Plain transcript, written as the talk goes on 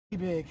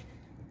big.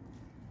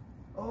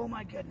 Oh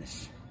my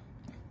goodness.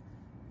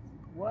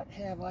 What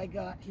have I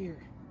got here?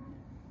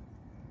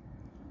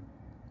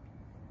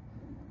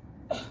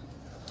 Okay.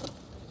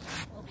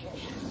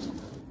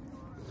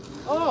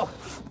 Oh,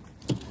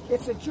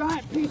 it's a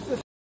giant piece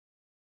of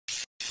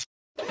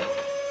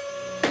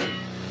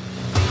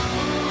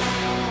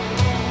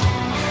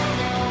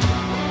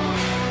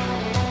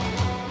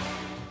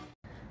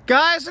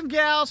guys and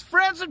gals,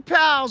 friends and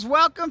pals,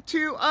 welcome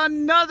to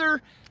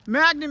another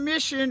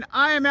magnetmission.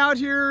 I am out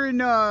here in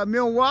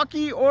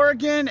Milwaukee,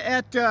 Oregon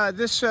at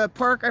this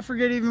park. I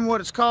forget even what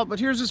it's called,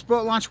 but here's this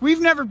boat launch. We've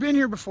never been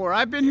here before.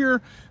 I've been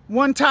here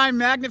one time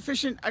magnet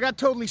fishing. I got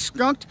totally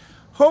skunked.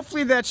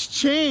 Hopefully that's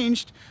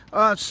changed.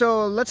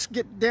 So let's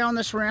get down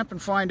this ramp and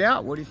find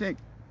out. What do you think?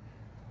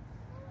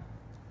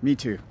 Me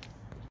too.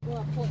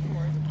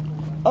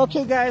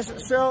 Okay guys,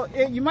 so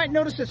you might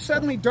notice it's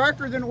suddenly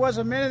darker than it was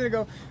a minute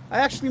ago. I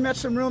actually met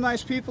some real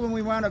nice people and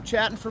we wound up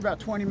chatting for about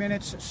 20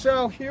 minutes.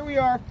 So here we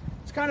are.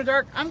 It's kind of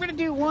dark. I'm going to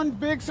do one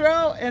big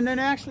throw and then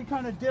actually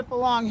kind of dip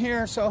along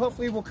here. So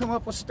hopefully we'll come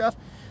up with stuff.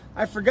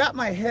 I forgot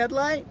my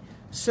headlight,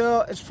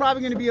 so it's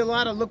probably going to be a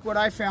lot of look what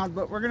I found.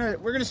 But we're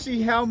gonna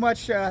see how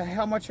much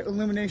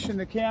illumination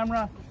the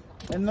camera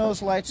and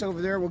those lights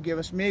over there will give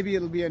us. Maybe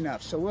it'll be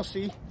enough. So we'll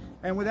see.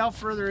 And without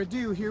further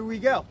ado, here we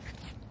go.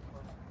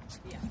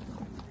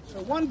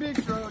 So one big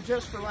throw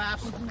just for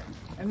laughs,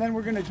 and then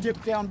we're going to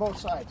dip down both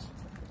sides.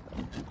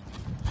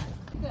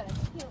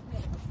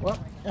 Well,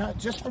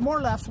 just for more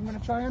laughs, I'm going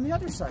to try on the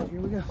other side.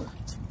 Here we go.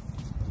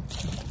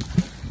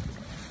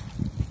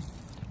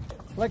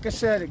 Like I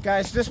said,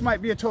 guys, this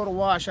might be a total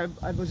wash. I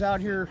was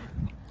out here,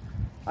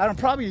 I don't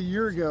know, probably a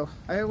year ago.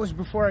 It was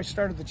before I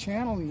started the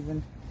channel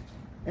even,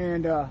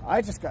 and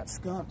I just got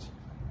skunked.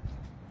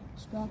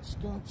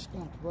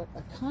 Skunked. But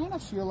I kind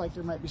of feel like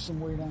there might be some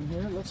weight on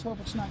here. Let's hope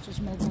it's not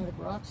just magnetic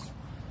rocks.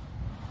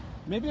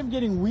 Maybe I'm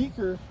getting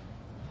weaker.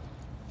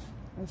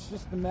 It's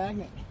just the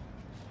magnet.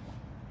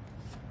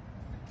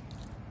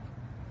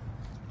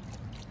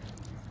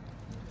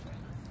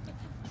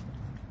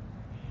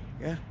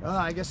 Yeah. Oh,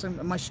 I guess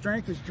my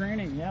strength is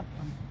draining. Yep.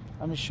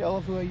 I'm a shell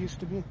of who I used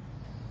to be.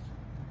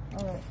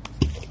 All right.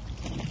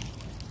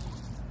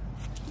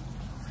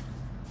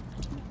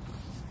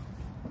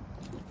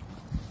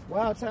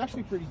 Wow, it's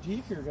actually pretty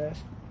deep here, guys.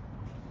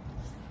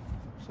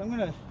 So I'm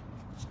gonna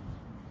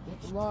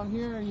get along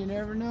here, and you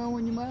never know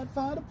when you might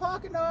find a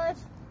pocket knife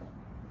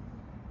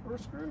or a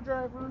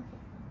screwdriver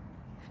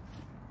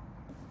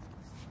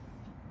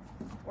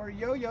or a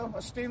yo-yo,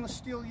 a stainless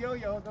steel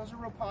yo-yo. Those are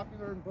real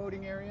popular in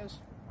boating areas.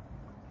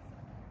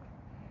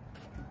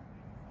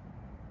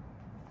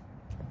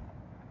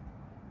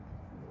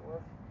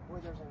 Boy,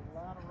 there's a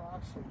lot of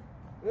rocks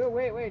here. Oh,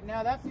 wait,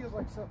 now that feels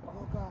like so.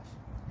 Oh gosh.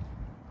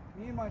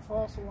 Me and my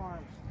false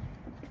alarms.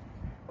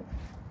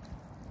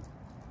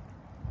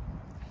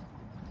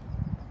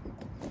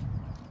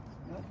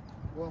 Nope.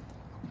 Well,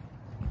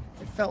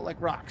 it felt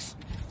like rocks.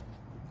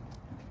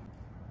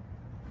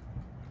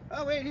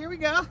 Oh wait, here we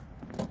go.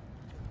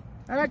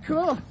 All right,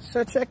 cool.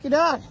 So check it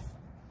out.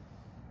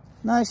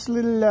 Nice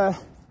little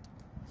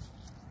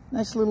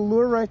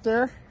lure right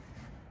there.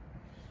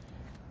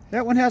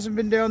 That one hasn't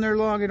been down there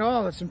long at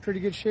all. It's in pretty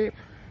good shape.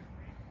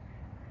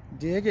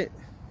 Dig it.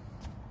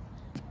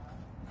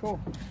 Cool.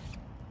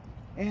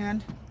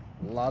 And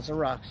lots of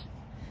rocks.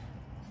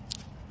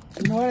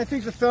 You know what? I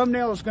think the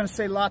thumbnail is going to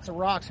say lots of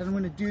rocks, and I'm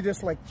going to do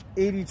this like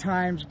 80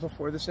 times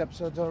before this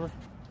episode's over.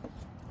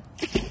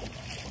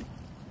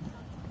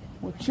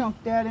 We'll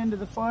chunk that into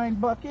the fine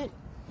bucket.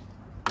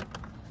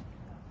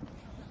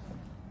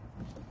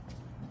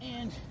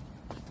 And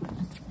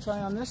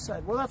try on this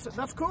side. Well,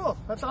 that's cool.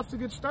 That's off to a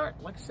good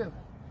start. Like I said,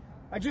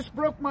 I just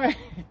broke my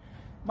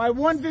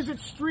one visit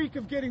streak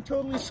of getting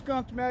totally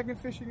skunked magnet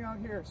fishing out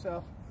here,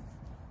 so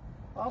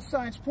all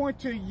signs point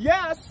to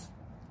yes.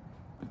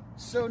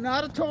 So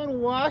not a total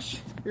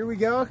wash. Here we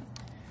go.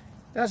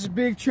 That's a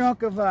big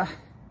chunk of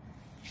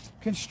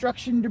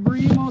construction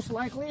debris, most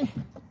likely.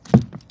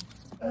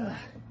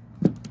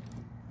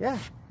 Yeah,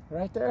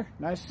 right there.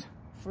 Nice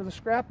for the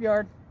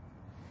scrapyard.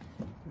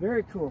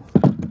 Very cool.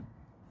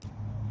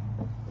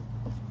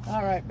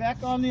 All right,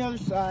 back on the other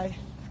side.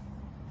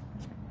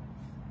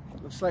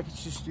 Looks like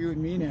it's just you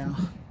and me now.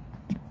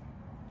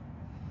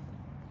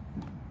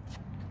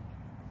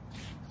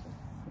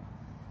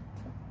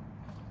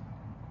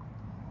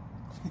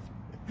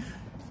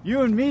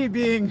 You and me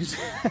being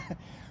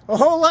a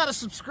whole lot of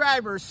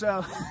subscribers,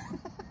 so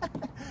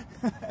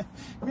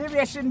maybe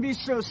I shouldn't be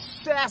so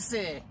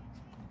sassy.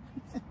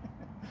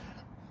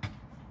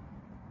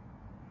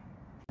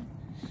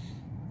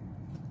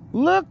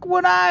 Look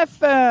what I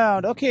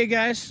found. Okay,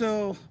 guys,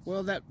 so,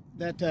 well, the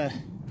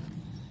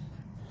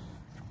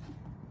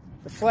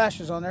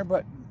flash is on there,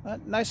 but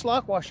nice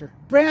lock washer.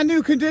 Brand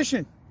new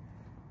condition.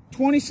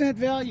 20-cent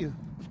value.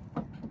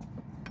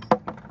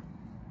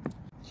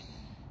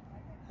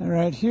 All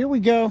right, here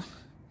we go.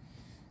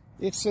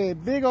 It's a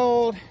big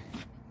old,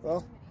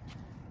 well,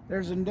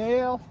 there's a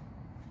nail,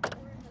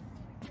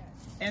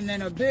 and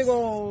then a big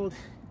old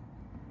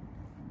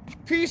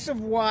piece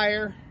of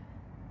wire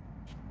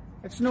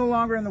It's no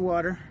longer in the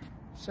water.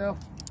 So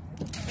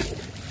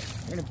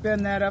I'm going to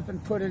bend that up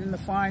and put it in the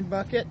fine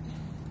bucket.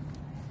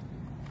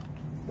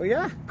 Well,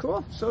 yeah,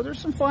 cool. So there's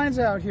some fines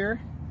out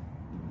here.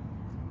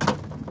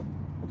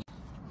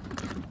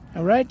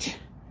 All right.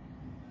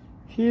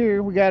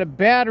 Here we got a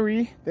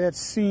battery that's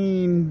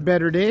seen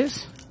better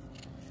days.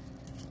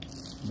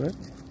 But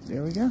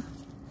there we go.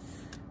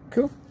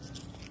 Cool.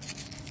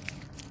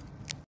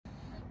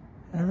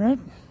 All right.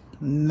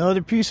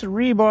 Another piece of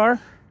rebar.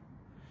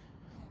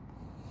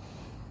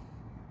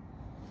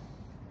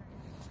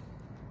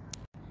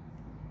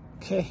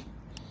 Okay.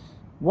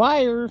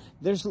 Wire,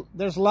 there's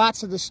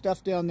lots of this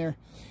stuff down there.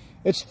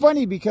 It's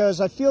funny because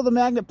I feel the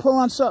magnet pull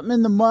on something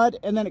in the mud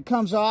and then it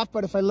comes off,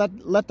 but if I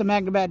let the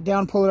magnet back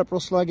down, pull it up real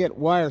slow, I get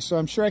wire. So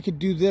I'm sure I could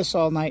do this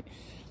all night.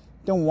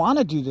 Don't want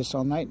to do this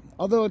all night,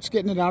 although it's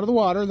getting it out of the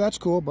water. That's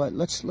cool, but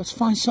let's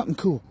find something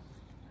cool.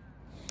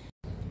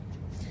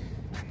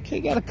 Okay,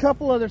 got a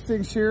couple other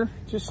things here.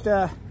 Just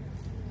so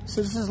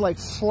this is like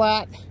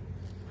flat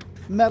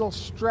metal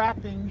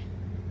strapping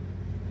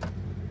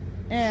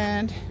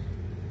and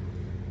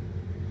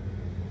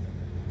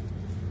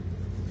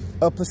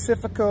a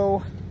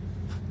Pacifico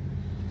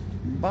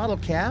bottle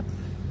cap.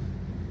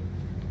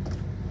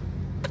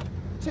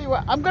 Tell you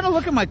what, I'm gonna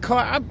look at my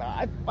car.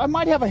 I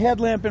might have a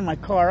headlamp in my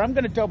car. I'm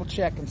gonna double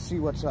check and see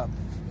what's up.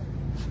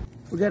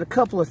 We got a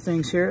couple of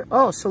things here.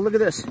 Oh, so look at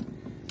this.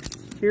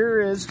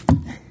 Here is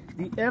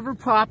the ever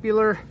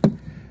popular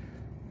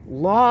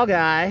log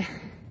eye.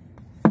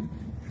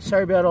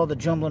 Sorry about all the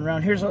jumbling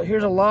around. Here's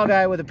a log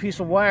eye with a piece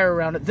of wire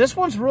around it. This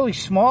one's really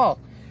small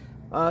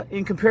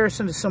in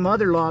comparison to some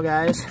other log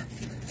eyes.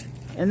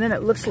 And then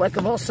it looks like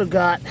I've also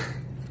got,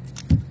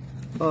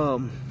 oh,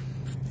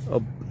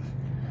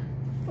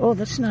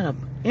 that's not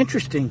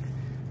interesting.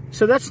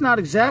 So that's not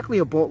exactly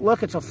a bolt.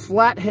 Look, it's a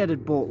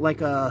flat-headed bolt,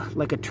 like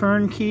a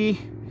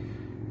turnkey.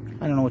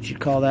 I don't know what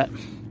you'd call that.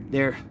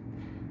 There,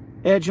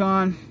 edge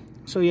on.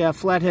 So yeah,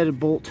 flat-headed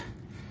bolt.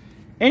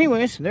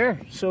 Anyways,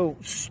 there. So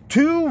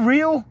 2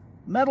 real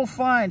metal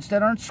fines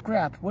that aren't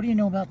scrap. What do you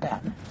know about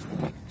that?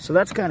 So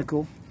that's kind of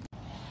cool.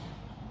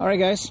 All right,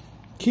 guys.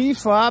 Key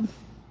fob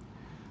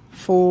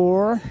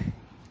for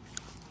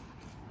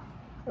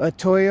a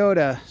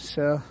Toyota.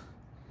 So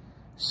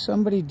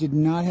somebody did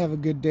not have a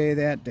good day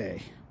that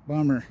day.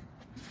 Bummer.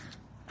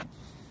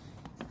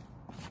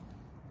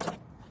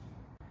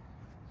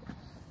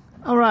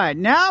 All right,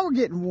 now we're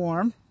getting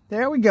warm.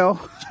 There we go.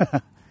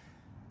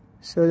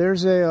 So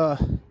there's a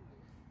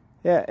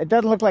yeah, it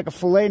doesn't look like a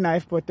fillet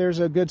knife, but there's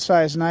a good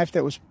sized knife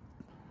that was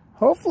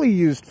hopefully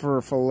used for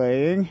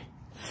filleting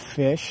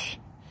fish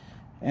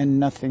and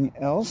nothing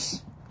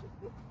else.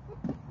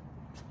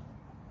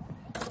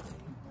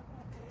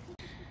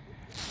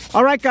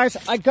 All right, guys,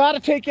 I gotta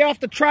take you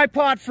off the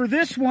tripod for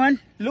this one.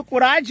 Look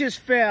what I just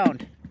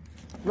found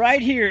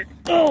right here.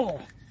 Oh,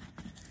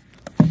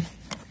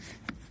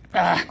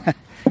 I'm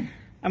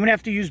gonna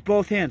have to use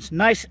both hands.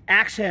 Nice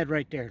axe head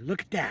right there.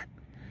 Look at that.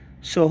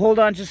 So hold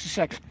on just a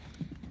second.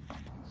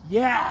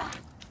 Yeah.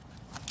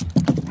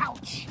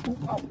 Ouch. Ooh,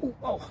 oh, ooh,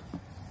 oh.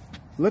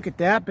 Look at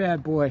that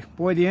bad boy.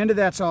 Boy, the end of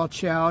that's all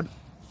chowed.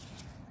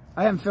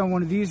 I haven't found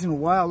one of these in a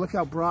while. Look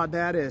how broad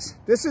that is.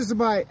 This is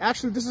my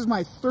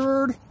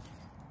third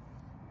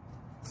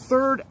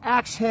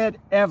axe head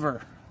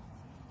ever.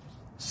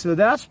 So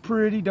that's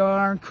pretty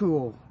darn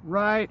cool.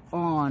 Right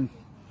on.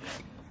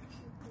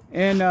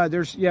 And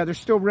there's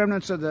still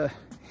remnants of the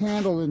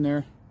handle in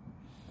there.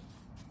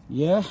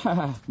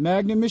 Yeah,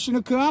 magnet mission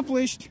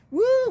accomplished.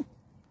 Woo!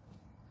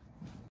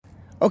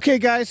 Okay,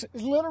 guys,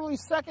 it's literally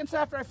seconds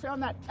after I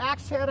found that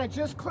axe head. I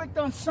just clicked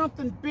on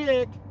something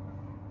big,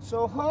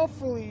 so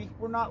hopefully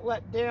we're not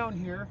let down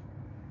here.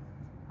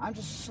 I'm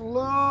just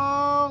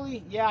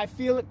slowly, yeah, I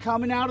feel it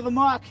coming out of the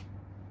muck.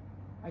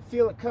 I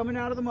feel it coming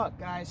out of the muck,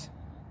 guys.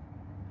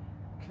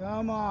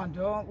 Come on,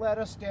 don't let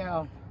us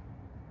down.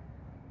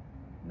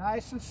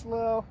 Nice and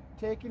slow,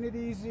 taking it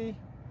easy.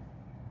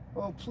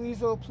 Oh,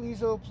 please, oh,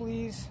 please, oh,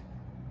 please.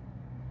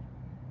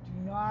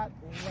 Do not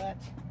let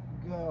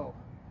go.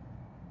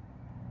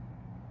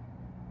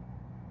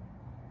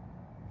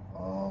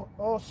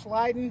 Oh,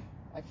 sliding.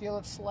 I feel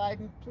it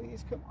sliding.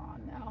 Please, come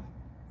on now.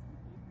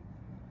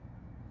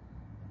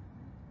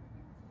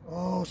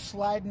 Oh,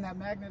 sliding. That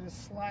magnet is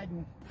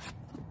sliding.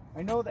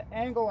 I know the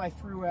angle I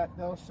threw at,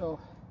 though, so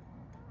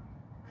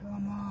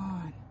come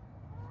on.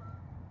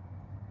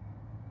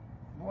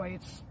 Boy,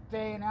 it's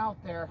staying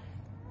out there.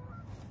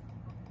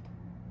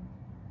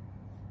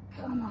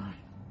 Come on.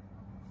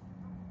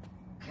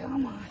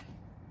 Come on.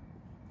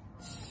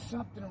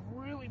 Something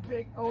really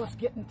big. Oh, it's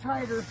getting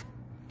tighter.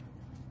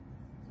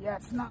 Yeah,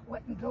 it's not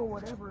letting go,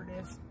 whatever it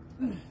is.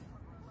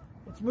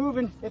 It's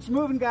moving. It's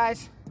moving,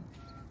 guys.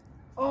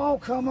 Oh,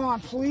 come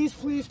on. Please,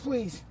 please,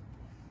 please.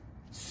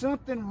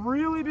 Something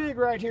really big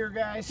right here,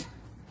 guys.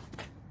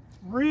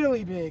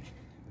 Really big.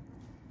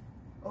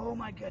 Oh,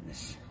 my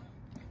goodness.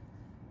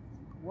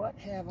 What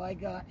have I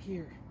got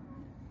here?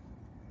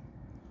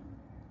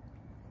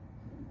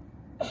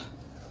 Okay.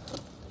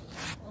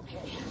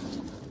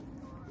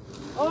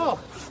 Oh,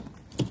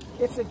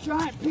 It's a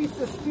giant piece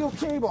of steel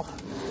cable.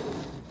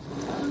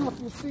 I don't know if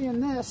you're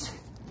seeing this.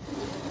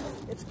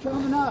 It's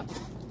coming up.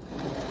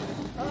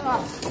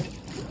 Ah,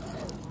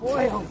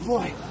 boy, oh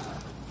boy.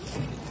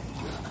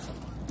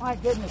 My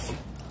goodness.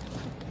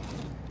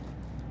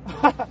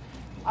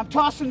 I'm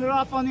tossing it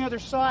off on the other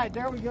side.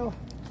 There we go.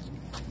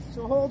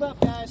 So hold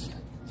up, guys.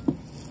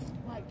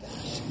 My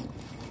gosh.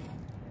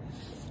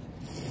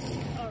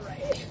 All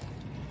right.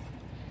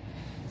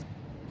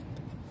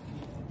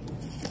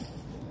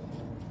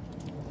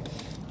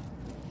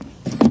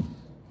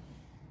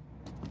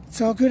 It's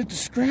all good at the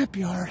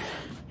scrapyard.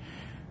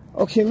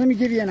 Okay, let me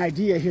give you an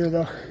idea here,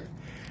 though.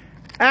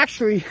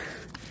 Actually,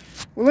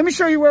 well, let me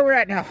show you where we're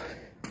at now.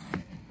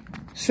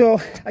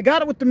 So I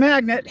got it with the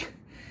magnet,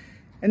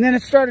 and then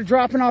it started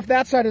dropping off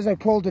that side as I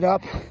pulled it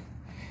up.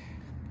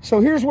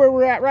 So here's where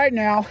we're at right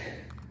now.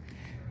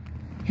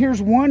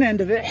 Here's one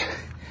end of it.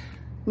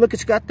 Look,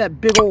 it's got that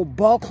big old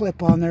ball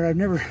clip on there. I've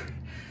never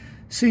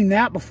seen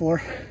that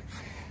before.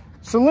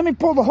 So let me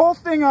pull the whole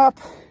thing up,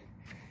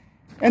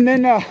 and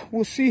then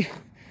we'll see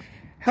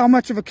how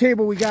much of a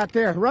cable we got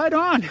there. Right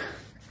on.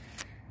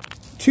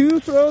 2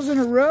 throws in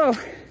a row.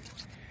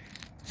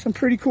 Some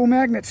pretty cool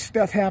magnet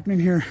stuff happening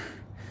here.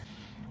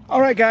 All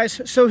right, guys,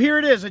 so here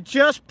it is. I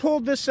just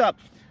pulled this up.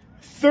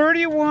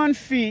 31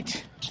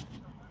 feet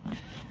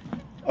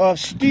of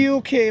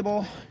steel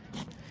cable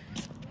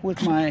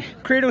with my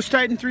KRATOS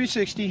Titan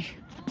 360.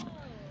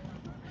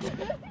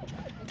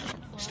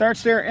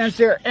 Starts there, ends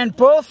there, and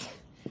both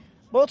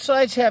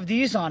sides have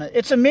these on it.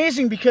 It's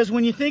amazing because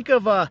when you think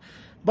of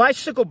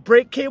bicycle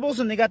brake cables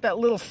and they got that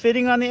little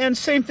fitting on the end,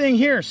 same thing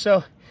here.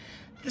 So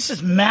this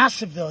is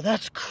massive, though.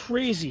 That's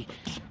crazy.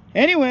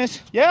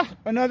 Anyways, yeah,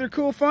 another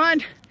cool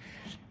find.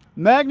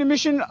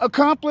 Magnetmission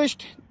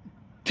accomplished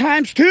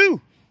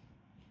 ×2.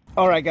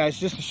 All right, guys,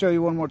 just to show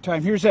you one more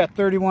time. Here's that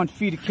 31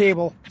 feet of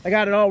cable. I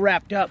got it all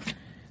wrapped up.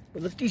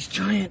 But look at these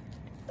giant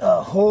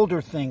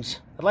holder things.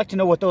 I'd like to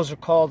know what those are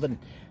called and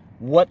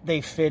what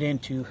they fit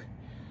into.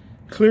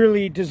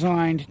 Clearly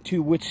designed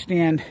to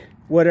withstand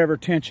whatever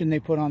tension they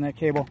put on that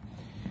cable.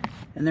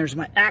 And there's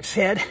my axe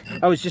head.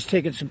 I was just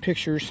taking some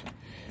pictures.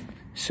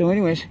 So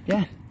anyways,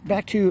 yeah,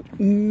 back to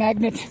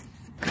magnetmission.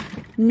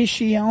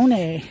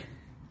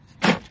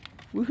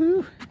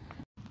 Woohoo!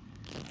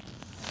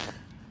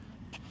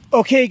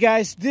 Okay,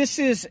 guys, this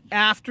is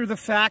after the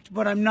fact,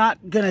 but I'm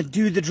not gonna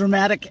do the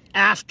dramatic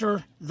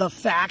after the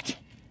fact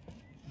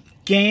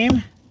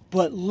game.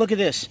 But look at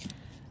this.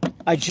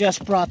 I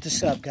just brought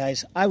this up,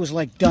 guys. I was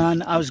like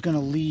done. I was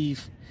gonna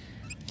leave.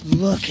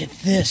 Look at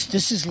this.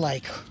 This is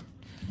like,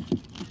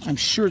 I'm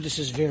sure this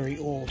is very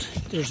old.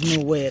 There's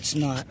no way it's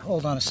not.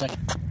 Hold on a second.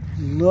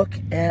 Look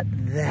at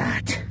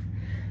that.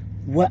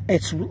 What?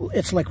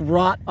 It's like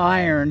wrought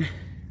iron.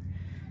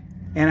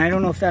 And I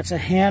don't know if that's a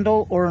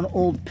handle or an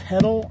old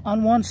pedal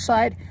on one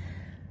side.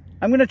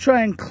 I'm going to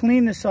try and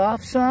clean this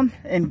off some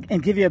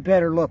and give you a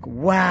better look.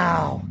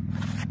 Wow.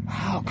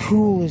 How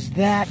cool is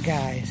that,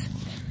 guys?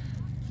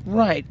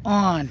 Right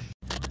on.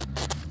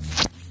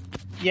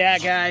 Yeah,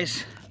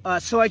 guys.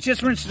 So I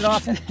just rinsed it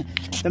off and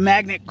the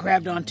magnet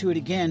grabbed onto it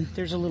again.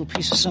 There's a little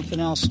piece of something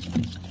else.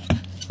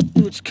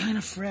 Ooh, it's kind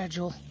of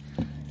fragile.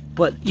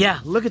 But yeah,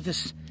 look at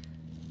this.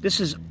 This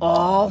is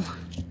all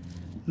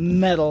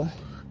metal.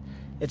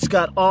 It's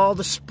got all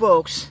the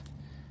spokes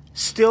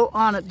still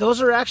on it.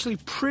 Those are actually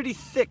pretty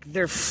thick.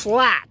 They're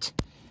flat.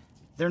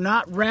 They're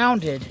not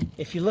rounded.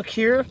 If you look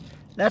here,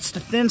 that's the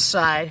thin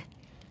side.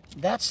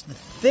 That's the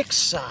thick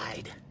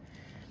side.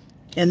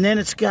 And then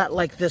it's got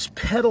like this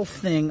pedal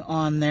thing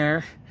on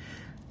there.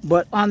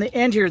 But on the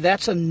end here,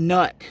 that's a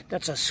nut.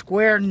 That's a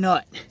square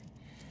nut.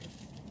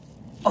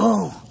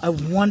 Oh, I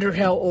wonder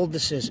how old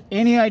this is.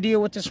 Any idea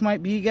what this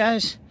might be,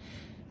 guys?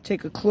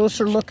 Take a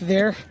closer look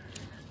there.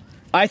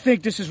 I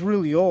think this is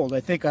really old.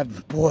 I think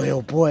boy,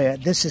 oh boy,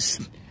 this is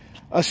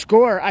a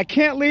score. I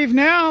can't leave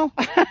now.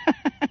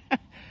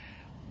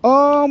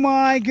 Oh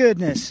my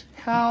goodness.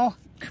 How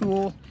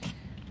cool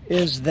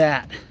is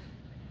that?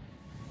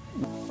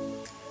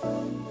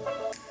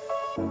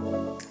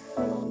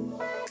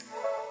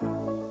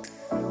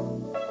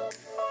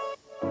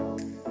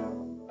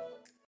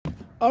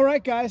 All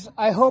right, guys,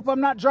 I hope I'm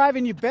not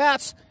driving you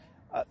bats.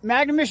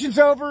 Magnetmission's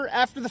over,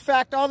 after the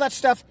fact, all that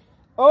stuff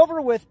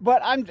over with,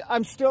 but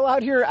I'm still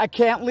out here. I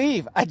can't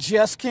leave. I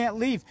just can't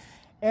leave.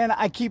 And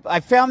I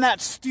found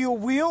that steel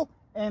wheel,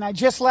 and I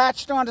just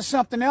latched onto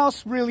something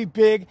else really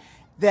big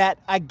that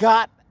I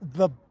got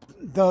the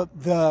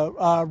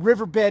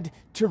riverbed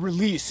to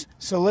release.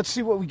 So let's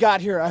see what we got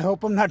here. I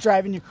hope I'm not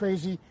driving you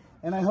crazy,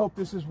 and I hope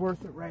this is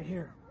worth it right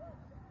here.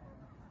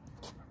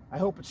 I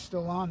hope it's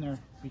still on there,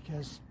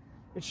 because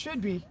it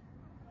should be.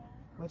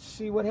 Let's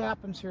see what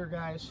happens here,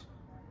 guys.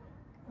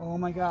 Oh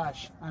my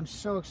gosh, I'm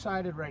so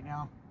excited right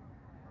now.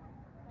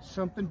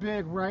 Something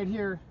big right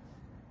here.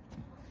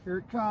 Here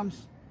it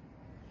comes.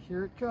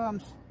 Here it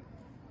comes.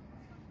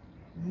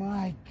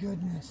 My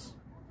goodness.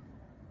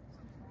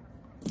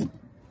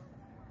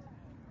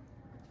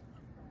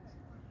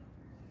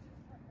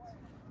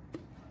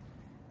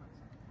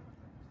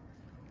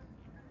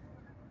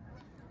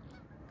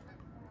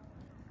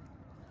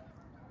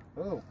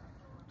 Oh.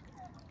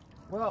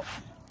 Well,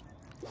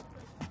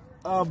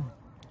 a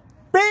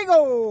big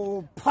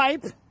old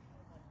pipe.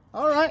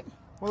 All right.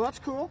 Well, that's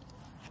cool.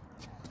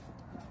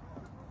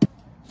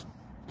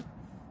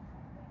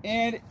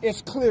 And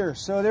it's clear,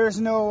 so there's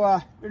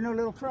no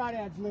little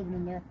crawdads living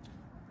in there.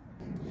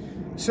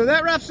 So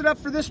that wraps it up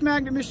for this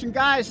magnet mission,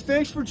 guys.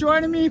 Thanks for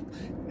joining me.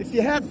 If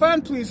you had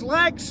fun, please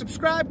like,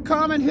 subscribe,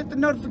 comment, hit the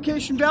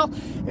notification bell.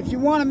 If you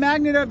want a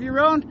magnet of your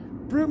own,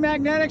 Brute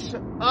Magnetics,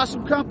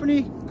 awesome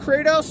company.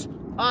 KRATOS,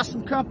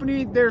 awesome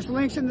company. There's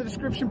links in the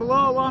description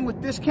below along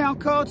with discount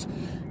codes.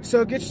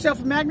 So get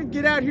yourself a magnet,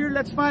 get out here,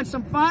 let's find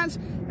some finds.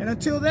 And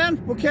until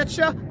then, we'll catch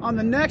you on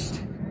the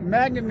next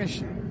magnet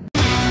mission.